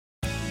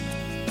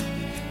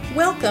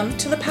Welcome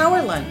to the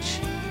Power Lunch,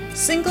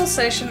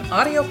 single-session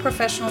audio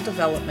professional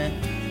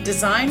development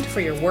designed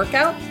for your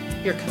workout,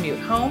 your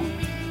commute home,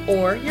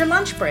 or your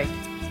lunch break.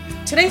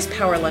 Today's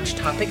Power Lunch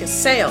topic is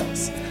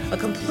sales, a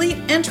complete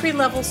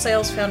entry-level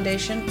sales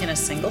foundation in a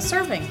single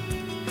serving.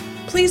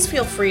 Please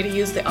feel free to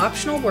use the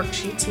optional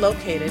worksheets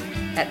located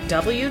at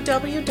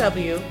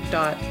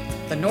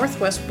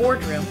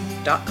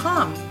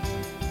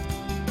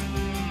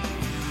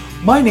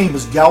www.thenorthwestboardroom.com. My name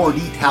is Gower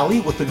D. Talley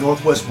with the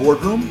Northwest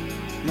Boardroom.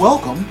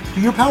 Welcome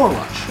to your Power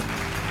Lunch.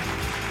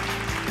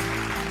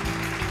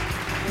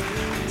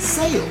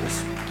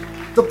 Sales,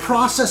 the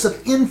process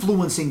of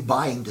influencing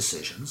buying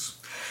decisions,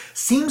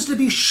 seems to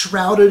be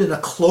shrouded in a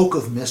cloak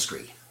of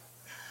mystery.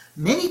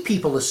 Many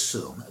people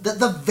assume that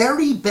the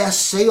very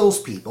best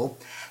salespeople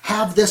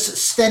have this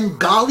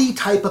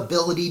Svengali-type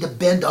ability to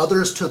bend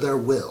others to their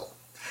will.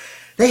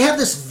 They have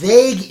this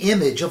vague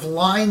image of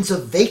lines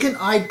of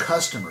vacant-eyed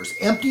customers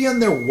emptying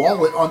their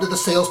wallet onto the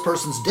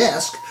salesperson's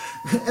desk,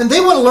 and they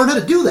want to learn how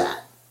to do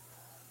that.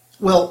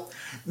 Well,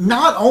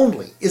 not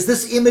only is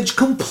this image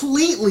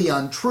completely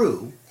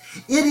untrue,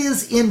 it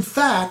is, in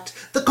fact,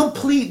 the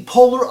complete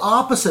polar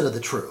opposite of the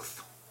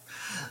truth.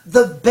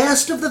 The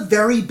best of the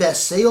very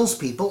best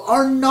salespeople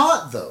are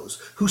not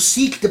those who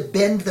seek to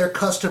bend their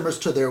customers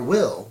to their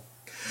will.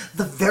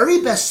 The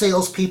very best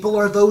salespeople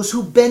are those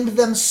who bend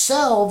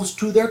themselves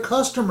to their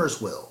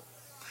customers' will.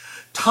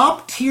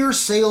 Top-tier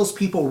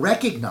salespeople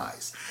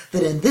recognize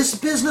that in this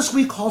business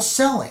we call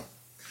selling,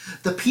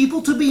 the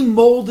people to be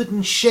molded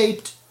and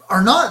shaped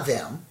are not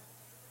them,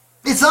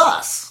 it's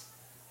us.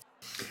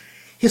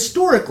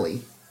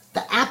 Historically,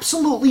 the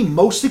absolutely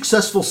most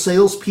successful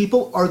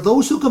salespeople are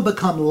those who can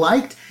become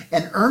liked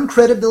and earn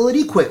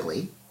credibility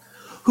quickly,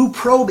 who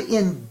probe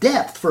in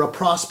depth for a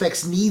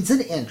prospect's needs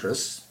and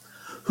interests,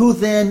 who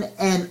then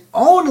and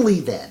only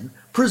then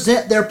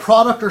present their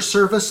product or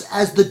service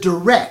as the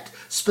direct,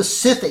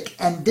 specific,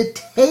 and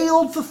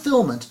detailed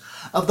fulfillment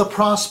of the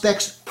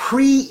prospect's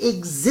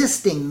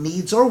pre-existing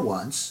needs or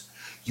wants,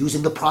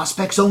 using the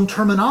prospect's own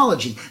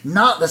terminology,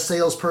 not the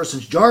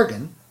salesperson's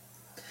jargon,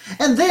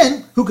 and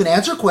then who can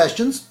answer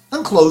questions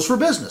and close for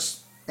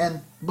business.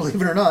 And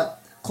believe it or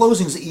not,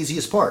 closing is the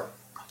easiest part.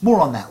 More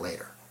on that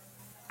later.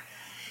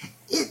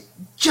 It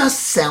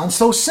just sounds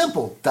so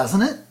simple,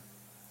 doesn't it?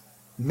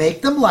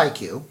 Make them like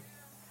you,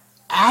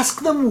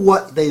 ask them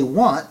what they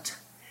want,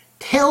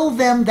 tell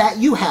them that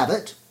you have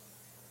it,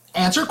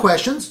 answer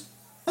questions,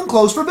 and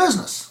close for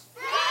business.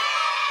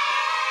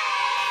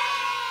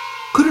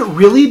 Could it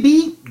really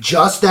be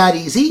just that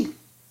easy?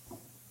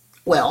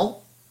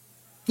 Well,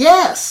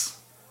 yes,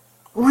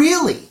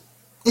 really,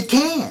 it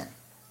can.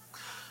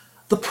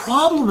 The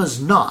problem is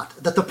not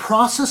that the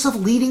process of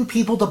leading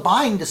people to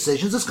buying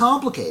decisions is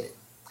complicated.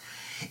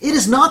 It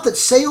is not that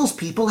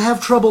salespeople have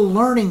trouble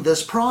learning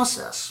this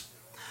process.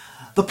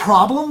 The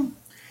problem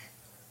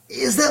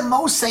is that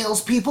most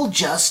salespeople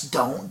just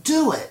don't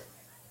do it.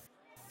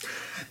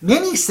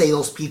 Many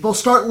salespeople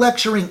start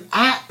lecturing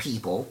at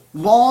people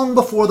long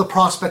before the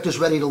prospect is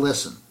ready to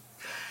listen.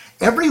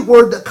 Every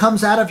word that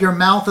comes out of your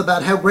mouth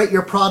about how great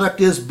your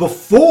product is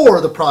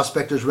before the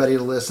prospect is ready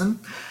to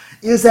listen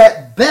is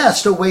at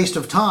best a waste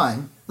of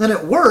time, and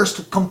at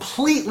worst,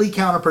 completely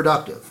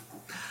counterproductive.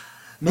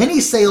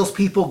 Many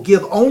salespeople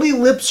give only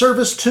lip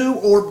service to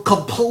or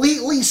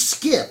completely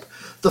skip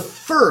the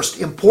first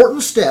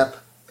important step: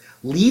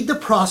 lead the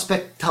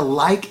prospect to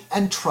like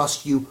and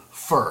trust you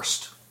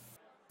first.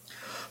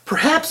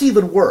 Perhaps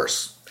even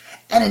worse,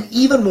 and an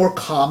even more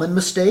common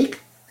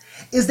mistake,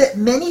 is that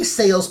many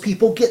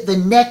salespeople get the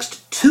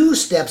next two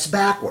steps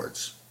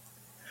backwards.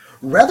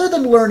 Rather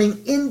than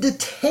learning in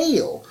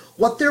detail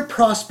what their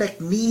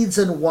prospect needs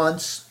and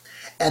wants,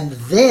 and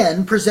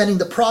then presenting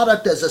the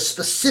product as a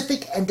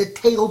specific and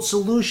detailed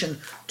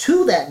solution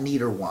to that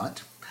need or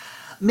want,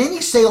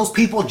 many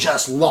salespeople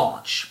just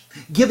launch,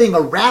 giving a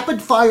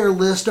rapid-fire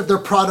list of their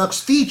product's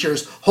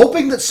features,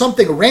 hoping that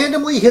something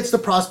randomly hits the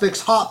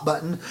prospect's hot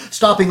button,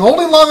 stopping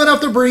only long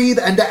enough to breathe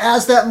and to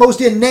ask that most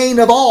inane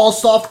of all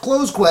soft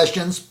close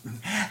questions: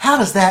 how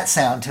does that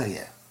sound to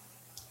you?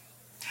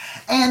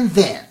 And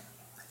then,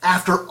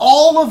 after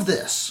all of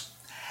this,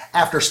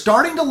 after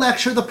starting to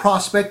lecture the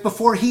prospect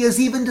before he has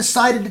even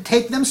decided to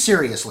take them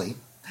seriously,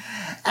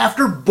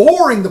 after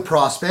boring the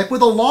prospect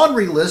with a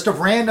laundry list of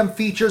random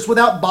features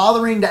without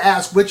bothering to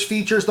ask which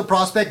features the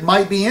prospect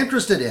might be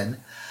interested in,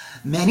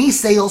 many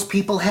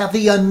salespeople have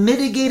the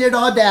unmitigated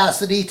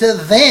audacity to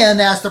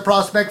then ask the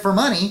prospect for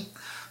money,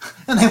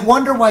 and they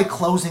wonder why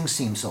closing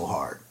seems so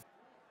hard.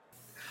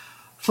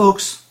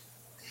 Folks,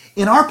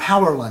 in our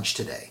Power Lunch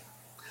today,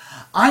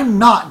 I'm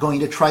not going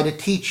to try to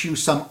teach you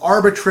some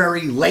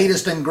arbitrary,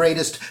 latest and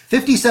greatest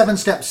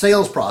 57-step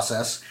sales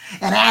process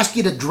and ask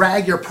you to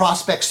drag your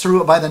prospects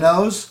through it by the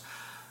nose,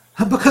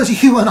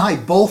 because you and I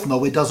both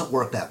know it doesn't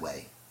work that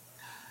way.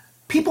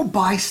 People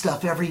buy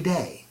stuff every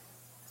day.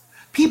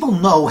 People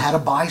know how to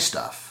buy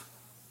stuff.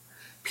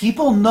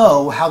 People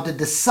know how to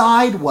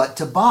decide what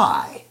to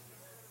buy.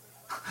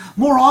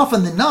 More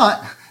often than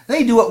not,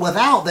 they do it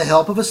without the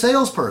help of a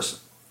salesperson.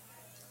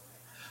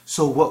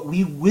 So what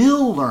we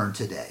will learn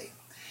today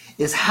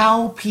is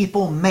how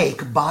people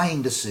make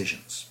buying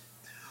decisions.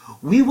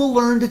 We will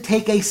learn to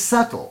take a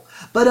subtle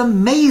but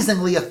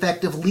amazingly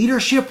effective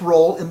leadership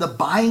role in the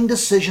buying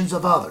decisions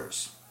of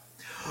others.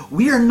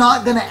 We are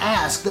not going to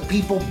ask that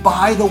people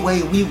buy the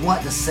way we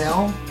want to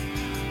sell.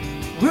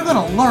 We're going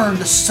to learn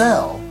to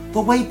sell the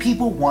way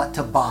people want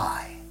to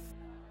buy.